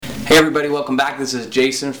Hey everybody, welcome back. This is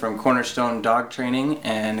Jason from Cornerstone Dog Training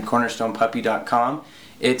and CornerstonePuppy.com.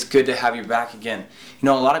 It's good to have you back again. You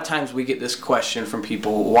know, a lot of times we get this question from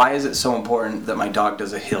people, why is it so important that my dog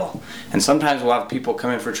does a hill? And sometimes we'll have people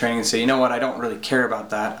come in for training and say, you know what, I don't really care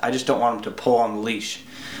about that. I just don't want them to pull on the leash.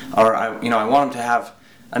 Or, I want them to have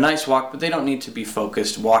a nice walk, but they don't need to be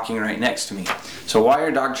focused walking right next to me. So why are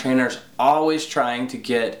dog trainers always trying to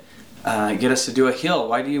get us to do a hill?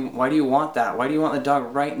 Why do you want that? Why do you want the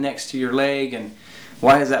dog right next to your leg, and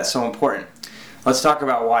why is that so important? Let's talk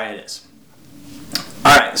about why it is.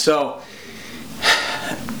 Alright, so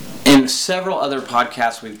in several other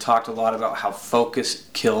podcasts we've talked a lot about how focus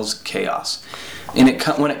kills chaos. And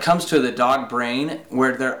when it comes to the dog brain,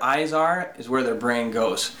 where their eyes are is where their brain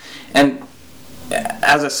goes. And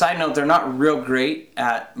as a side note, they're not real great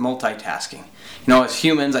at multitasking. You know, as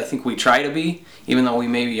humans, I think we try to be, even though we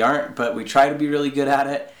maybe aren't, but we try to be really good at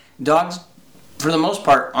it. Dogs, for the most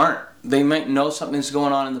part, aren't. They might know something's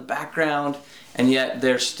going on in the background, and yet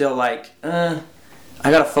they're still like, I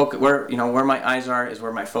gotta focus, where my eyes are is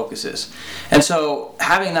where my focus is. And so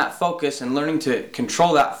having that focus and learning to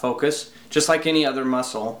control that focus, just like any other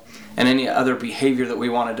muscle and any other behavior that we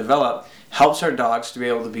want to develop, helps our dogs to be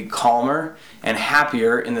able to be calmer and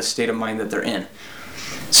happier in the state of mind that they're in.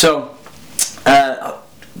 So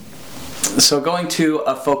going to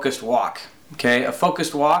a focused walk, okay? A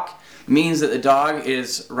focused walk means that the dog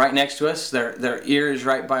is right next to us, their ear is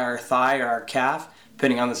right by our thigh or our calf,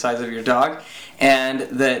 depending on the size of your dog, and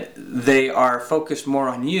that they are focused more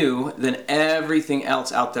on you than everything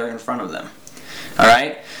else out there in front of them. All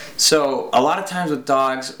right? So a lot of times with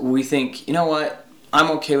dogs, we think, you know what,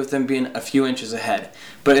 I'm okay with them being a few inches ahead.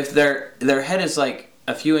 But if their head is like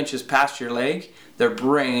a few inches past your leg, their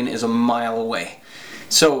brain is a mile away.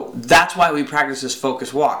 So that's why we practice this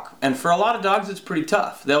focused walk. And for a lot of dogs, it's pretty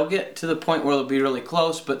tough. They'll get to the point where they'll be really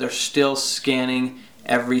close, but they're still scanning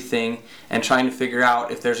everything and trying to figure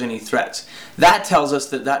out if there's any threats. That tells us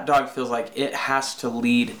that that dog feels like it has to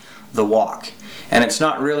lead the walk. And it's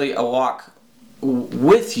not really a walk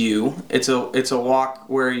with you, it's a walk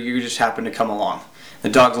where you just happen to come along. The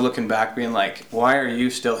dog's looking back being like, why are you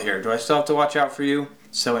still here? Do I still have to watch out for you?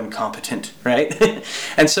 So incompetent, right?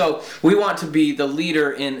 And so we want to be the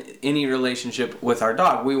leader in any relationship with our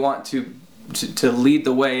dog. We want to lead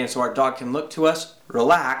the way, and so our dog can look to us,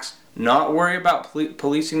 relax, not worry about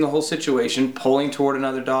policing the whole situation, pulling toward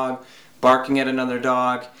another dog, barking at another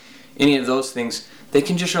dog, any of those things. They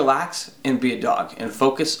can just relax and be a dog and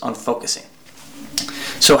focus on focusing.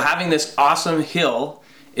 So having this awesome hill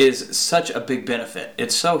is such a big benefit.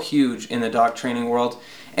 It's so huge in the dog training world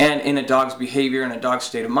and in a dog's behavior and a dog's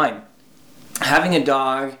state of mind. Having a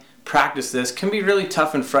dog practice this can be really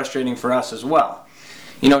tough and frustrating for us as well.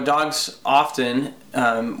 You know, dogs often,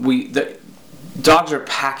 dogs are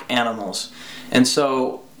pack animals. And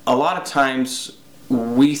so a lot of times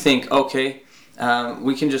we think, okay,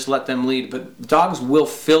 we can just let them lead. But dogs will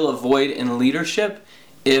fill a void in leadership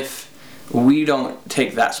if we don't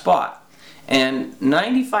take that spot. And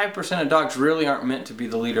 95% of dogs really aren't meant to be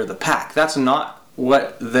the leader of the pack. That's not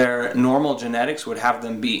what their normal genetics would have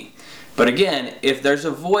them be. But again, if there's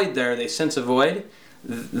a void there, they sense a void,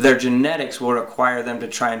 their genetics will require them to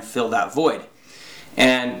try and fill that void.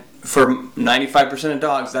 And for 95% of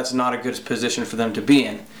dogs, that's not a good position for them to be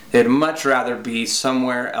in. They'd much rather be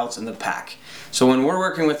somewhere else in the pack. So when we're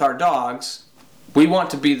working with our dogs, we want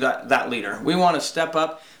to be that leader. We want to step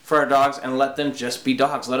up for our dogs and let them just be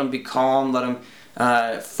dogs. Let them be calm. Let them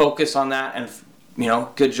focus on that, and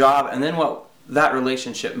good job. And then that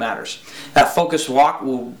relationship matters. That focused walk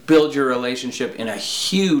will build your relationship in a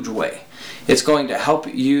huge way. It's going to help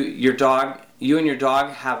you and your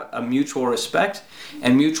dog have a mutual respect,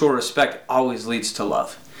 and mutual respect always leads to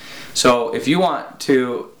love. So if you want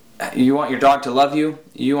your dog to love you,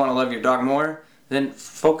 you want to love your dog more, then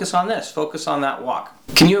focus on this. Focus on that walk.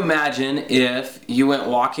 Can you imagine if you went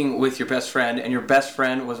walking with your best friend and your best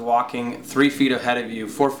friend was walking 3 feet ahead of you,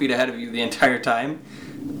 4 feet ahead of you the entire time?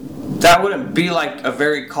 That wouldn't be like a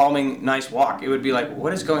very calming, nice walk. It would be like,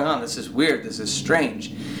 what is going on? This is weird. This is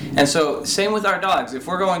strange. And so, same with our dogs. If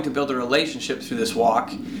we're going to build a relationship through this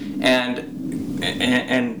walk and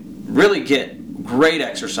really get great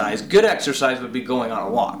exercise, good exercise would be going on a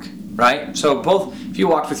walk, right? So if you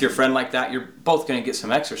walked with your friend like that, you're both going to get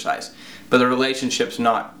some exercise, but the relationship's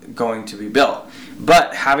not going to be built.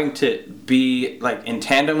 But having to be like in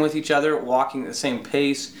tandem with each other, walking at the same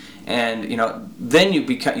pace, and then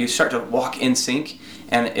you start to walk in sync,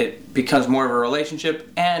 and it becomes more of a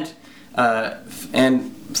relationship, and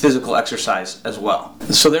physical exercise as well.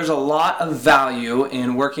 So there's a lot of value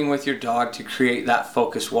in working with your dog to create that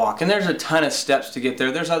focused walk. And there's a ton of steps to get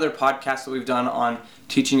there. There's other podcasts that we've done on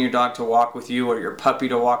teaching your dog to walk with you or your puppy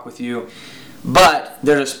to walk with you. But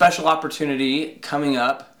there's a special opportunity coming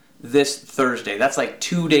up this Thursday. That's like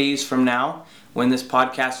 2 days from now when this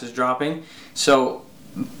podcast is dropping. So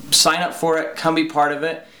sign up for it. Come be part of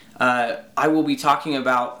it. I will be talking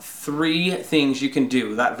about 3 things you can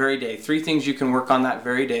do that very day. 3 things you can work on that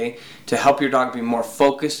very day to help your dog be more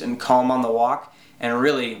focused and calm on the walk and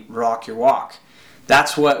really rock your walk.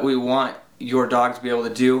 That's what we want your dog to be able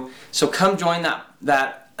to do. So come join that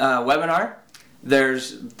webinar.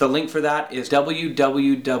 There's the link for that is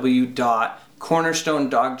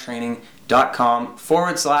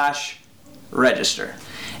www.cornerstonedogtraining.com/register.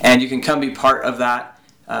 And you can come be part of that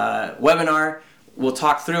webinar. We'll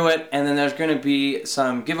talk through it, and then there's going to be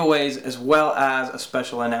some giveaways as well as a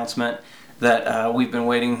special announcement that we've been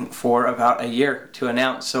waiting for about a year to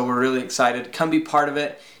announce. So we're really excited. Come be part of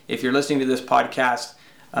it. If you're listening to this podcast,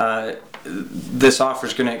 this offer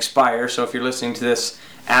is going to expire. So if you're listening to this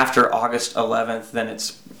after August 11th, then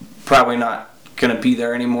it's probably not going to be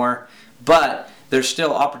there anymore. But there's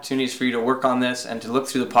still opportunities for you to work on this and to look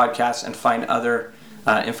through the podcast and find other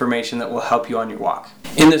information that will help you on your walk.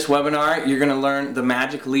 In this webinar, you're going to learn the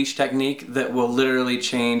magic leash technique that will literally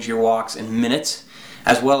change your walks in minutes,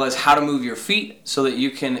 as well as how to move your feet so that you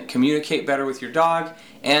can communicate better with your dog,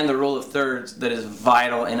 and the rule of thirds that is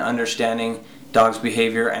vital in understanding dogs'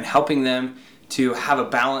 behavior and helping them to have a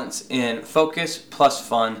balance in focus plus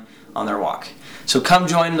fun on their walk. So come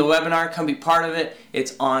join the webinar, come be part of it.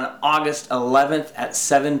 It's on August 11th at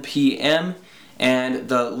 7 p.m. and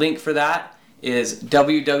the link for that is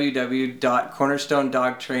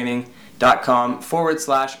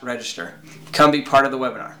www.cornerstonedogtraining.com/register. Come be part of the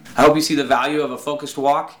webinar. I hope you see the value of a focused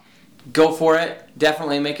walk. Go for it.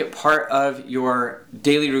 Definitely make it part of your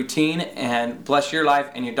daily routine and bless your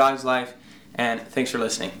life and your dog's life. And thanks for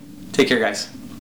listening. Take care, guys.